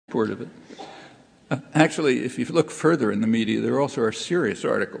report of it. Actually, if you look further in the media, there also are serious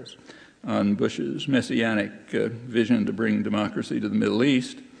articles on Bush's messianic vision to bring democracy to the Middle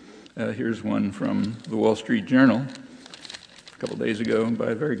East. Here's one from the Wall Street Journal a couple days ago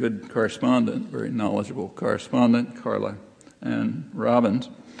by a very good correspondent, very knowledgeable correspondent, Carla Ann Robbins,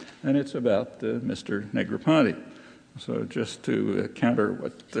 and it's about Mr. Negroponte. So just to counter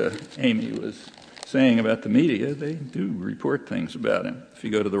what Amy was saying about the media, they do report things about him. If you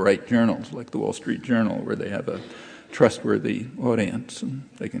go to the right journals, like the Wall Street Journal, where they have a trustworthy audience and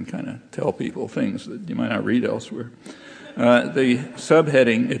they can kind of tell people things that you might not read elsewhere. The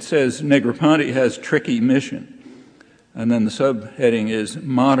subheading, it says, Negroponte has tricky mission. And then the subheading is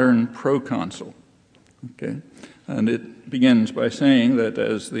modern proconsul. Okay? And it begins by saying that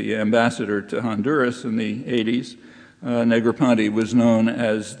as the ambassador to Honduras in the 80s, Negroponte was known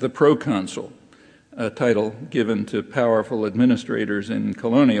as the proconsul, a title given to powerful administrators in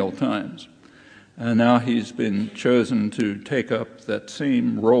colonial times. And now he's been chosen to take up that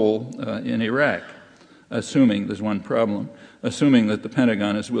same role in Iraq, assuming, there's one problem, assuming that the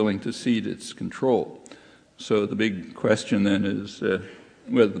Pentagon is willing to cede its control. So the big question then is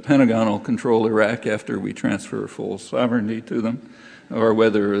whether the Pentagon will control Iraq after we transfer full sovereignty to them, or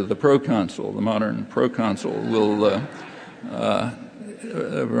whether the proconsul, the modern proconsul, will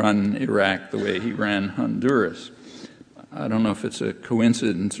run Iraq the way he ran Honduras. I don't know if it's a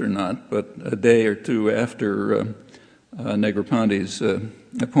coincidence or not, but a day or two after Negroponte's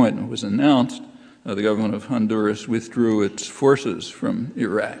appointment was announced, the government of Honduras withdrew its forces from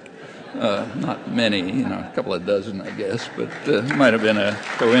Iraq. Not many, a couple of dozen, I guess, but it might have been a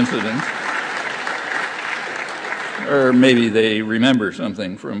coincidence. Or maybe they remember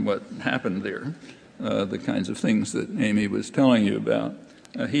something from what happened there, the kinds of things that Amy was telling you about.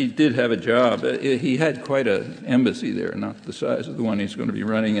 He did have a job. He had quite an embassy there, not the size of the one he's going to be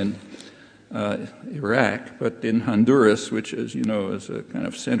running in Iraq, but in Honduras, which, as you know, is a kind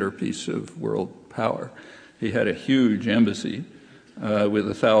of centerpiece of world power. He had a huge embassy with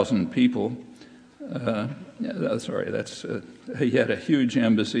 1,000 people. He had a huge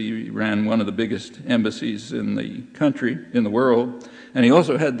embassy. He ran one of the biggest embassies in the country, in the world, and he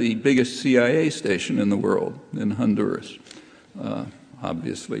also had the biggest CIA station in the world in Honduras.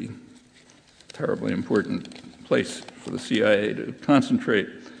 Obviously, terribly important place for the CIA to concentrate.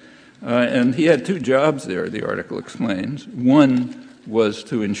 And he had two jobs there, the article explains. One was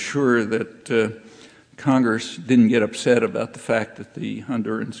to ensure that Congress didn't get upset about the fact that the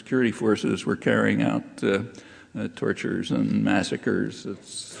Honduran security forces were carrying out tortures and massacres.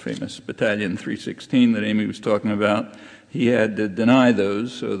 It's famous Battalion 316 that Amy was talking about. He had to deny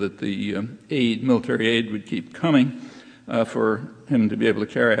those so that the military aid would keep coming for him to be able to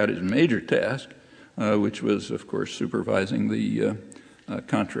carry out his major task, which was, of course, supervising the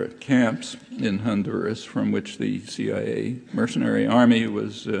Contra camps in Honduras from which the CIA mercenary army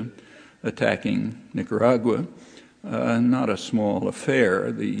was attacking Nicaragua. Not a small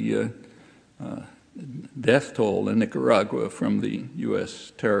affair. The death toll in Nicaragua from the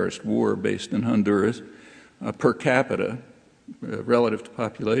U.S. terrorist war based in Honduras per capita, relative to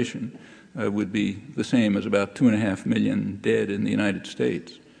population, would be the same as about 2.5 million dead in the United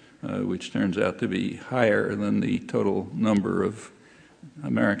States, which turns out to be higher than the total number of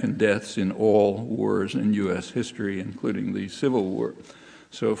American deaths in all wars in U.S. history, including the Civil War.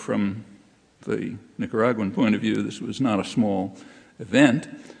 So from the Nicaraguan point of view, this was not a small event.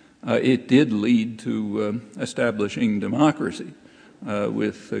 It did lead to establishing democracy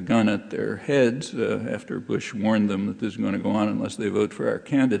with a gun at their heads after Bush warned them that this is going to go on unless they vote for our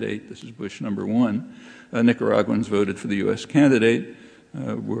candidate. This is Bush number one. Nicaraguans voted for the U.S. candidate,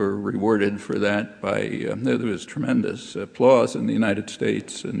 were rewarded for that by, there was tremendous applause in the United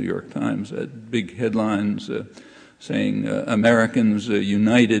States. The New York Times had big headlines saying, Americans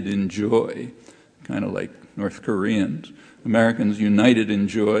united in joy, kind of like North Koreans. Americans united in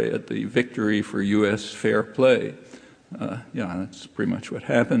joy at the victory for U.S. fair play. That's pretty much what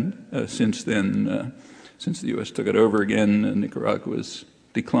happened. Since then, since the U.S. took it over again, Nicaragua's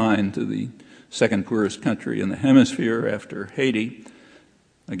declined to the second poorest country in the hemisphere after Haiti.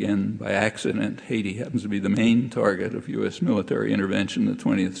 Again, by accident, Haiti happens to be the main target of U.S. military intervention in the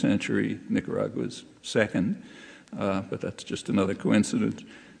 20th century. Nicaragua's second, but that's just another coincidence.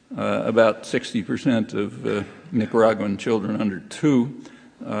 About 60% of Nicaraguan children under 2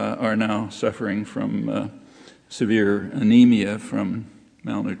 are now suffering from severe anemia from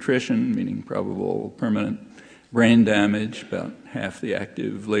malnutrition, meaning probable permanent brain damage. About half the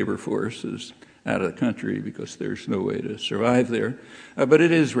active labor force is out of the country because there's no way to survive there. But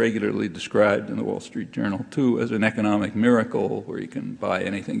it is regularly described in the Wall Street Journal, too, as an economic miracle where you can buy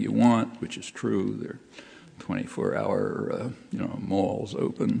anything you want, which is true. There are 24-hour malls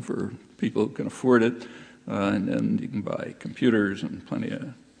open for people who can afford it, and then you can buy computers and plenty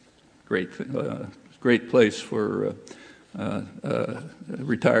of great place for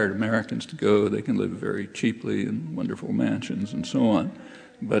retired Americans to go. They can live very cheaply in wonderful mansions and so on.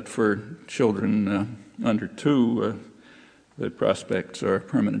 But for children under 2, the prospects are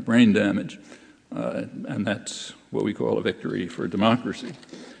permanent brain damage, and that's what we call a victory for democracy.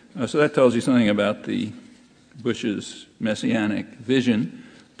 So that tells you something about the Bush's messianic vision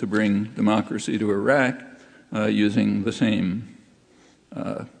to bring democracy to Iraq using the same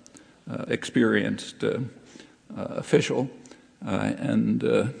experienced official, and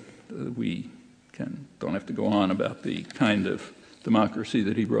we don't have to go on about the kind of democracy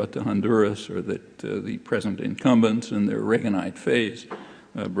that he brought to Honduras or that the present incumbents in their Reaganite phase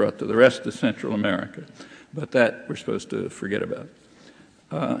brought to the rest of Central America. But that we're supposed to forget about.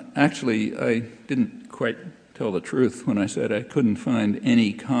 Actually, I didn't quite tell the truth when I said I couldn't find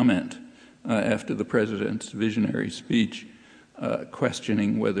any comment after the president's visionary speech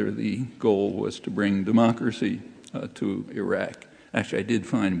questioning whether the goal was to bring democracy to Iraq. Actually, I did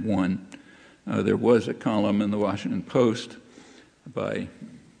find one. There was a column in the Washington Post by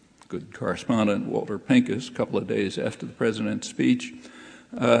good correspondent Walter Pincus a couple of days after the president's speech,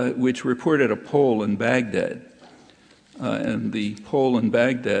 which reported a poll in Baghdad. And the poll in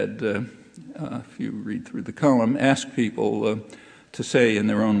Baghdad, if you read through the column, asked people to say in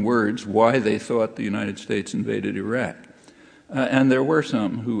their own words why they thought the United States invaded Iraq. And there were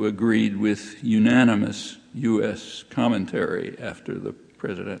some who agreed with unanimous U.S. commentary after the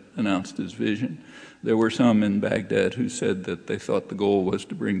president announced his vision. There were some in Baghdad who said that they thought the goal was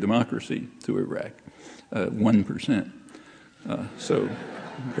to bring democracy to Iraq, 1%. So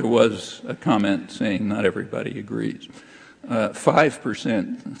there was a comment saying not everybody agrees.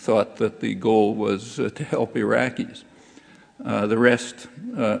 5% thought that the goal was to help Iraqis. The rest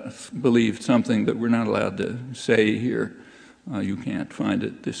believed something that we're not allowed to say here. You can't find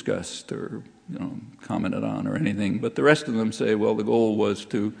it discussed or commented on or anything. But the rest of them say, well, the goal was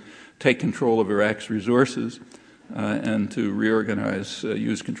to take control of Iraq's resources and to reorganize,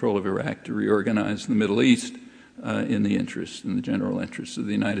 use control of Iraq to reorganize the Middle East in the general interests of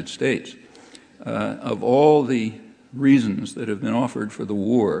the United States. Of all the reasons that have been offered for the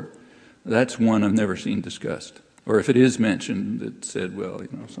war, that's one I've never seen discussed. Or if it is mentioned, it said, well,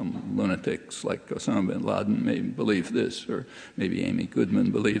 some lunatics like Osama bin Laden may believe this, or maybe Amy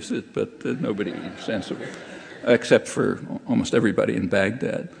Goodman believes it, but nobody sensible, except for almost everybody in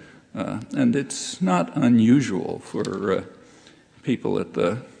Baghdad. And it's not unusual for people at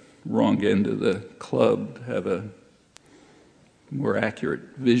the wrong end of the club to have a more accurate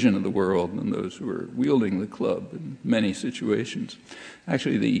vision of the world than those who are wielding the club in many situations.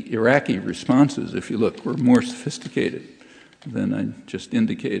 Actually, the Iraqi responses, if you look, were more sophisticated than I just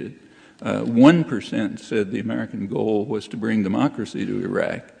indicated. 1% said the American goal was to bring democracy to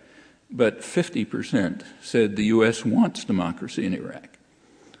Iraq, but 50% said the U.S. wants democracy in Iraq.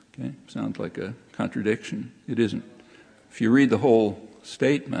 Okay, sounds like a contradiction. It isn't. If you read the whole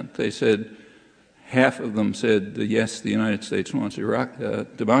statement, they said, half of them said, yes, the United States wants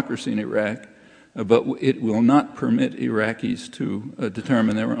democracy in Iraq, but it will not permit Iraqis to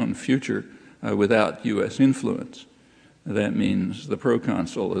determine their own future without U.S. influence. That means the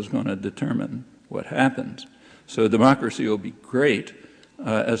proconsul is going to determine what happens. So democracy will be great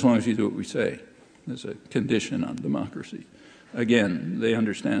as long as you do what we say. There's a condition on democracy. Again, they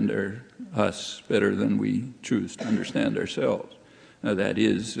understand us better than we choose to understand ourselves. That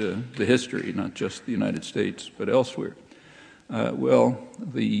is the history, not just the United States, but elsewhere.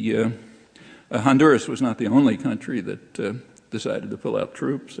 Honduras was not the only country that decided to pull out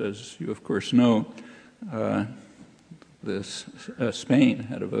troops. As you, of course, know, Spain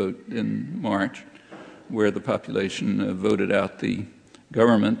had a vote in March where the population voted out the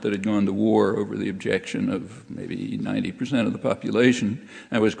government that had gone to war over the objection of maybe 90% of the population,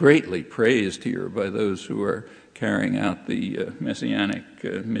 and was greatly praised here by those who are carrying out the messianic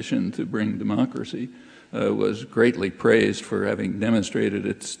mission to bring democracy, was greatly praised for having demonstrated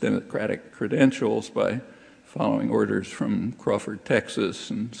its democratic credentials by following orders from Crawford, Texas,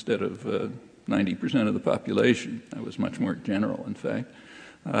 instead of 90% of the population. That was much more general, in fact.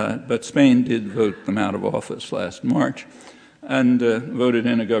 But Spain did vote them out of office last March, and voted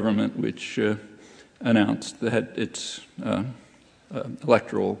in a government which announced that its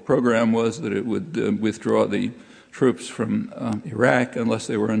electoral program was that it would withdraw the troops from Iraq unless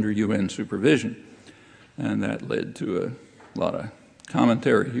they were under UN supervision. And that led to a lot of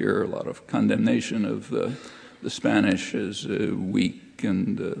commentary here, a lot of condemnation of the Spanish as weak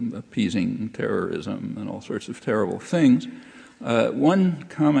and appeasing terrorism and all sorts of terrible things. One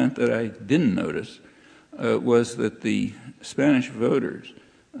comment that I didn't notice was that the Spanish voters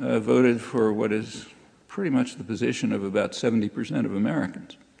voted for what is pretty much the position of about 70% of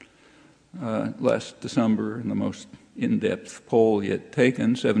Americans. Last December, in the most in-depth poll yet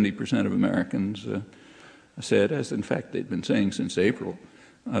taken, 70% of Americans said, as in fact they'd been saying since April,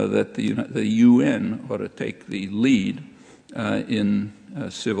 that the UN ought to take the lead in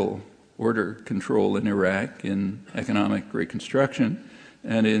civil order control in Iraq, in economic reconstruction,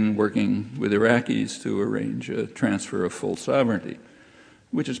 and in working with Iraqis to arrange a transfer of full sovereignty,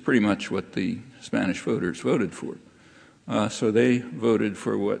 which is pretty much what the Spanish voters voted for. So they voted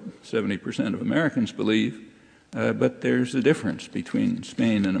for what 70% of Americans believe, but there's a difference between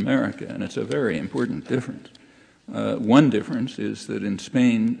Spain and America, and it's a very important difference. One difference is that in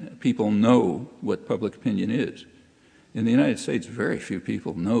Spain, people know what public opinion is. In the United States, very few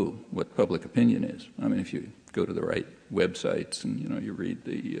people know what public opinion is. I mean, if you go to the right websites and, you read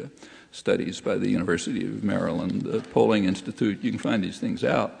the studies by the University of Maryland, the Polling Institute, you can find these things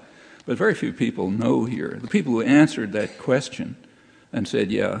out. But very few people know here. The people who answered that question and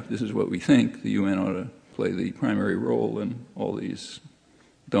said, yeah, this is what we think, the UN ought to play the primary role in all these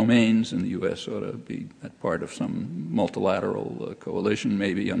domains, and the U.S. ought to be part of some multilateral coalition,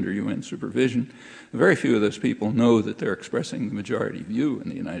 maybe under UN supervision. Very few of those people know that they're expressing the majority view in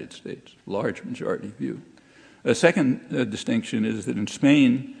the United States, large majority view. A second distinction is that in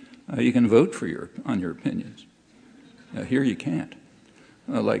Spain, you can vote on your opinions. Here you can't.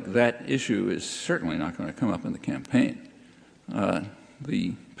 Like that issue is certainly not going to come up in the campaign.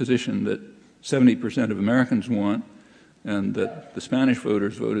 The position that 70% of Americans want and that the Spanish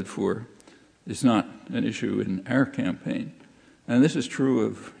voters voted for is not an issue in our campaign. And this is true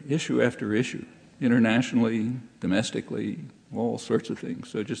of issue after issue, internationally, domestically, all sorts of things.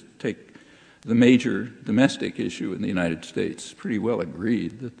 So just take the major domestic issue in the United States. Pretty well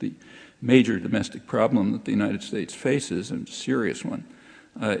agreed that the major domestic problem that the United States faces, and a serious one,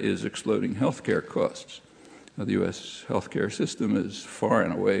 is exploding healthcare costs. The U.S. healthcare system is far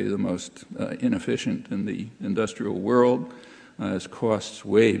and away the most inefficient in the industrial world, has costs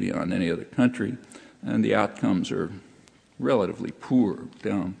way beyond any other country, and the outcomes are relatively poor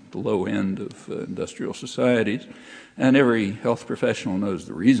down the low end of industrial societies. And every health professional knows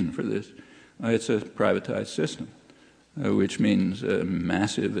the reason for this. It's a privatized system, which means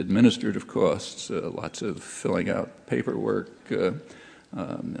massive administrative costs, lots of filling out paperwork,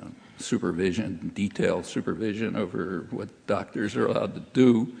 supervision, detailed supervision over what doctors are allowed to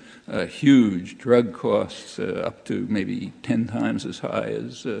do, huge drug costs up to maybe 10 times as high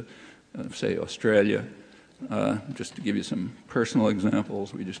as, say, Australia. Just to give you some personal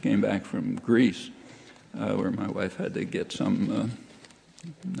examples, we just came back from Greece, where my wife had to get some,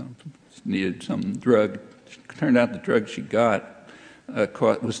 needed some drug. It turned out the drug she got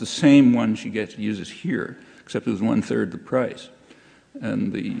was the same one she uses here, except it was 1/3 the price.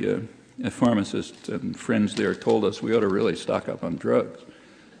 And the pharmacists and friends there told us we ought to really stock up on drugs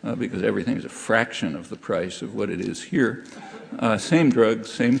because everything's a fraction of the price of what it is here. Same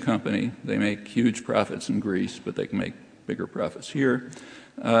drugs, same company. They make huge profits in Greece, but they can make bigger profits here.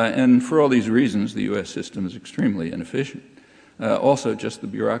 And for all these reasons, the U.S. system is extremely inefficient. Also, just the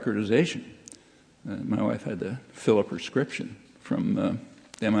bureaucratization. My wife had to fill a prescription from the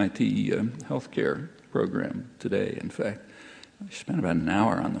MIT healthcare program today, in fact. I spent about an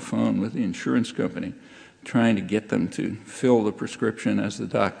hour on the phone with the insurance company trying to get them to fill the prescription as the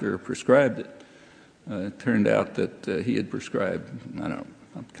doctor prescribed it. It turned out that he had prescribed, I don't know,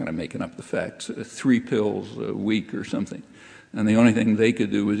 I'm kind of making up the facts, 3 pills a week or something. And the only thing they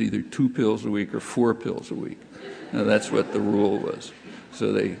could do was either 2 pills a week or 4 pills a week. Now, that's what the rule was.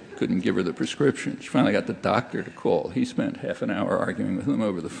 So they couldn't give her the prescription. She finally got the doctor to call. He spent half an hour arguing with him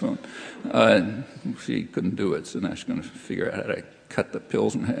over the phone. She couldn't do it, so now she's going to figure out how to cut the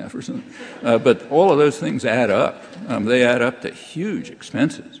pills in half or something. But all of those things add up. They add up to huge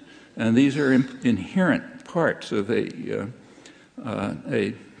expenses. And these are inherent parts of a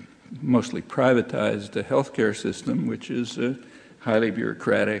mostly privatized healthcare system, which is highly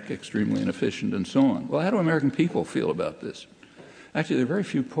bureaucratic, extremely inefficient, and so on. Well, how do American people feel about this? Actually, there are very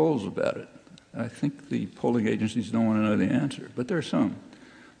few polls about it. I think the polling agencies don't want to know the answer, but there are some.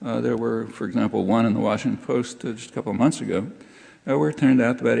 There were, for example, one in the Washington Post just a couple of months ago, where it turned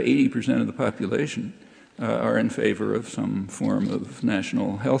out about 80% of the population are in favor of some form of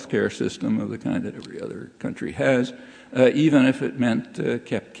national health care system of the kind that every other country has, even if it meant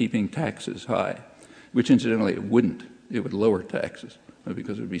keeping taxes high, which incidentally it wouldn't. It would lower taxes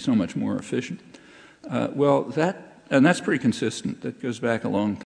because it would be so much more efficient. And that's pretty consistent. That goes back a long